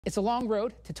It's a long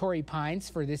road to Torrey Pines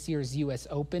for this year's U.S.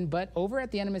 Open, but over at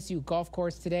the NMSU golf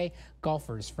course today,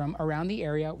 golfers from around the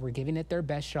area were giving it their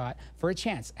best shot for a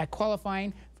chance at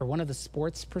qualifying for one of the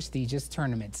sport's prestigious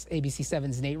tournaments. ABC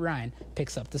 7's Nate Ryan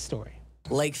picks up the story.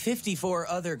 Like 54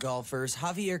 other golfers,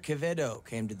 Javier Quevedo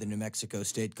came to the New Mexico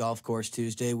State Golf Course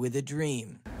Tuesday with a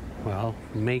dream. Well,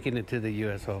 making it to the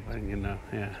U.S. Open,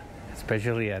 yeah.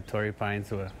 Especially at Torrey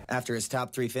Pines. After his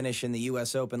top three finish in the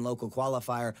U.S. Open local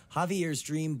qualifier, Javier's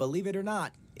dream, believe it or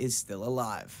not, is still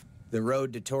alive. The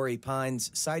road to Torrey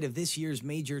Pines, site of this year's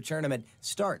major tournament,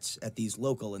 starts at these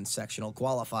local and sectional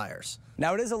qualifiers.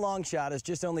 Now, it is a long shot, as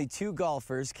just only two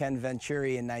golfers, Ken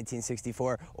Venturi in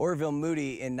 1964, Orville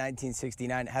Moody in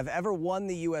 1969, have ever won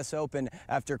the U.S. Open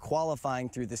after qualifying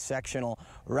through the sectional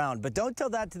round. But don't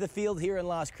tell that to the field here in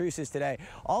Las Cruces today.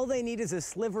 All they need is a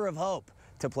sliver of hope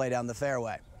to play down the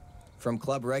fairway. From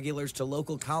club regulars to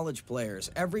local college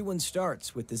players, everyone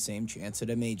starts with the same chance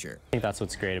at a major. I think that's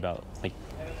what's great about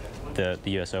the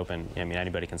U.S. Open. I mean,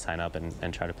 anybody can sign up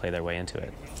and try to play their way into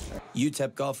it.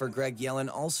 UTEP golfer Greg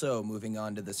Yellen also moving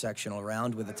on to the sectional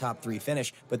round with a top three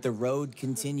finish, but the road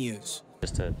continues.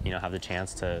 Just to have the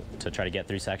chance to try to get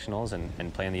through sectionals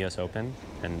and play in the U.S. Open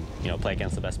and play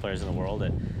against the best players in the world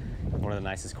at one of the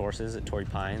nicest courses at Torrey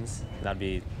Pines. That'd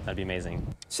be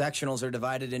amazing. Sectionals are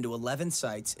divided into 11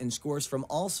 sites, and scores from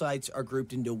all sites are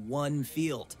grouped into one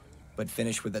field. But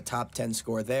finish with a top 10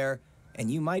 score there, and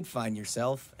you might find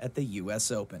yourself at the U.S.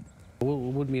 Open. It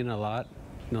would mean a lot,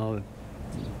 to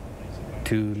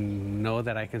know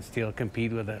that I can still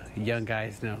compete with the young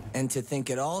guys now. And to think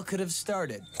it all could have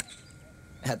started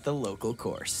at the local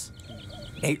course.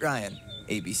 Nate Ryan,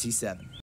 ABC 7.